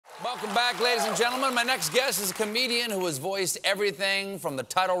Welcome back, ladies and gentlemen. My next guest is a comedian who has voiced everything from the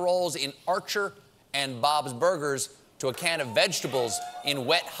title roles in Archer and Bob's Burgers to a can of vegetables in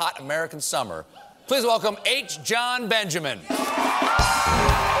Wet, Hot American Summer. Please welcome H. Jon Benjamin. Very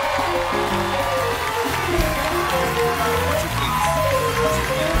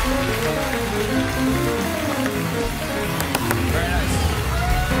nice.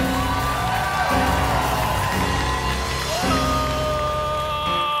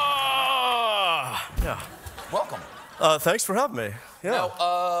 Yeah. Welcome. Thanks for having me. Yeah.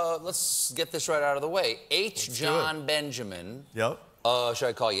 Now, let's get this right out of the way. H. Jon Benjamin. Yep. Should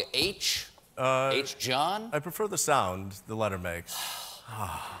I call you H? H. John? I prefer the sound the letter makes.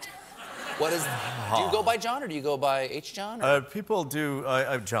 What is? Do you go by John or do you go by H. John? Or? People do.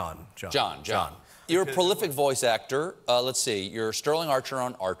 John. John. You're a prolific voice actor. Let's see. You're Sterling Archer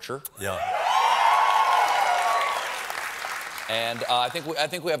on Archer. Yeah. And I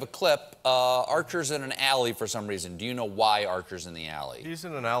think we have a clip. Archer's in an alley for some reason. Do you know why Archer's in the alley? He's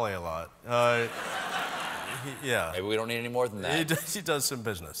in an alley a lot. Yeah. Maybe we don't need any more than that. He does some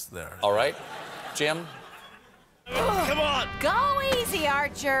business there. All right, Jim. Come on! Go easy,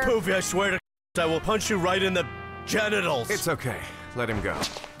 Archer. Poofy, I swear to I will punch you right in the genitals. It's okay. Let him go.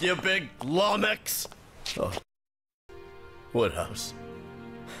 You big lummox. Oh. Woodhouse.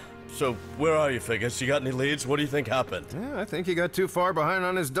 So, where are you, Figgis? You got any leads? What do you think happened? Yeah, I think he got too far behind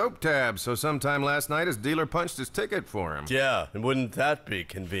on his dope tab, so sometime last night his dealer punched his ticket for him. Yeah, and wouldn't that be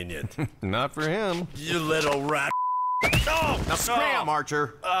convenient? Not for him. You little rat. Oh! Now scram,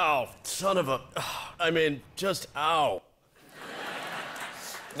 Archer. Oh, son of a... I mean, just ow.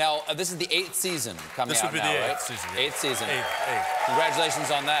 Now, this is the 8th season coming This out would be now, the right? 8th season. 8th season. Eighth.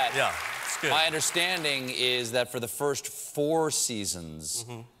 Congratulations on that. Yeah, it's good. My understanding is that for the first 4 seasons,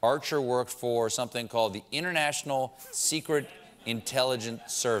 Archer worked for something called the International Secret Intelligence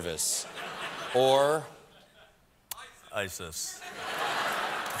Service, or ISIS.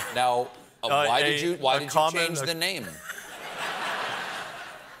 now. Why did you change the name?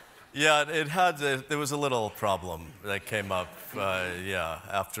 Yeah, there was a little problem that came up, yeah,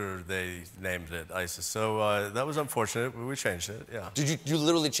 after they named it ISIS. So that was unfortunate. We changed it, yeah. Did you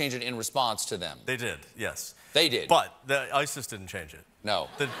literally change it in response to them? They did, yes. They did? But ISIS didn't change it. No.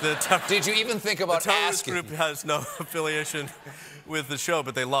 Did you even think about terrorist asking? group has no affiliation with the show,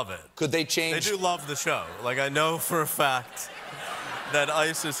 but they love it. Could they change? They do love the show. Like, I know for a fact that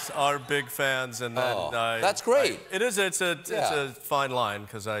ISIS are big fans, and that's great. It's a fine line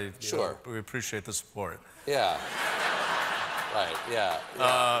because we appreciate the support. Yeah. Right. Yeah.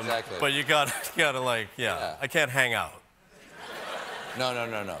 Exactly. But you gotta like, I can't hang out. No.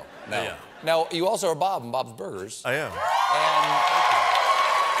 Yeah. Now you also are Bob in Bob's Burgers. I am. And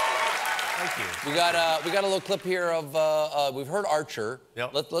Thank you. we got a little clip here of we've heard Archer.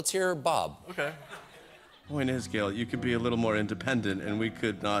 Yep. Let's hear Bob. Okay. Point is, Gail, you could be a little more independent and we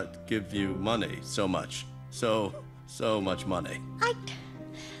could not give you money so much. So much money. I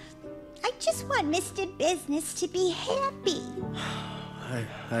just want Mr. Business to be happy.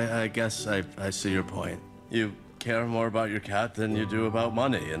 I guess I see your point. You care more about your cat than you do about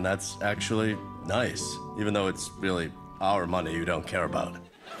money, and that's actually nice, even though it's really our money you don't care about.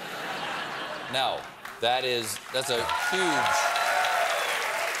 Now, that's a huge...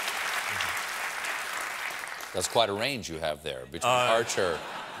 That's quite a range you have there between Archer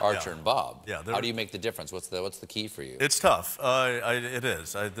and Bob. Yeah. How do you make the difference? What's the key for you? It's tough. It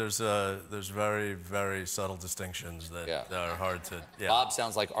is. There's very, very subtle distinctions that are hard to. Yeah. Bob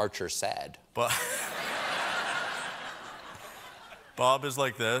sounds like Archer sad. But Bob is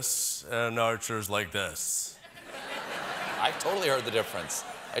like this, and Archer's like this. I totally heard the difference.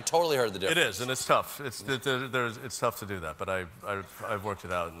 It is, and it's tough. It's tough to do that, but I've worked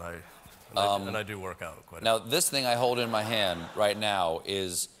it out, and I do work out quite a bit. Now, this thing I hold in my hand right now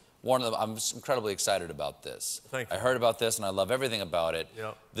is one of them. I'm incredibly excited about this. Thank you. I heard about this, and I love everything about it.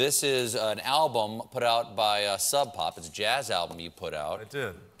 Yep. This is an album put out by Sub Pop. It's a jazz album you put out. I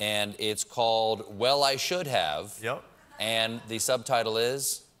did. And it's called Well, I Should Have. Yep. And the subtitle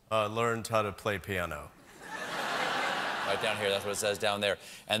is? Learned how to play piano. Right down here, that's what it says down there.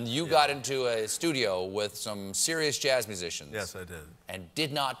 And you got into a studio with some serious jazz musicians. Yes, I did. And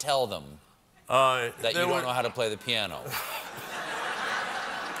did not tell them that you don't know how to play the piano.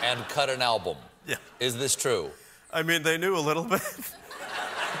 And cut an album. Yeah. Is this true? I mean, they knew a little bit.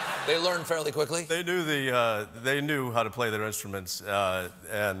 They learned fairly quickly? They knew how to play their instruments,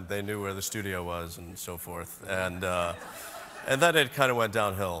 and they knew where the studio was and so forth. And then it kind of went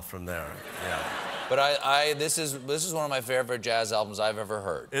downhill from there. Yeah. But this is one of my favorite jazz albums I've ever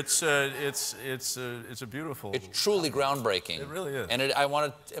heard. It's a beautiful. It's truly groundbreaking. It really is. And I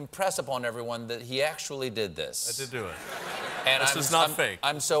want to impress upon everyone that he actually did this. I did do it. And this is not fake.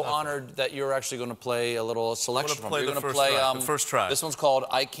 I'm so honored that you're actually going to play a little selection from it. You're going to play the first track. This one's called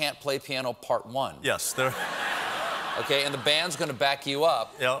 "I Can't Play Piano Part 1." Yes, Okay, and the band's going to back you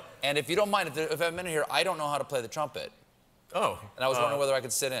up. Yeah. And if you don't mind, if I have a minute here, I don't know how to play the trumpet. Oh. And I was wondering whether I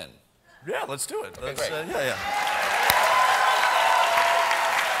could sit in. Yeah, let's do it. Okay, great. Yeah.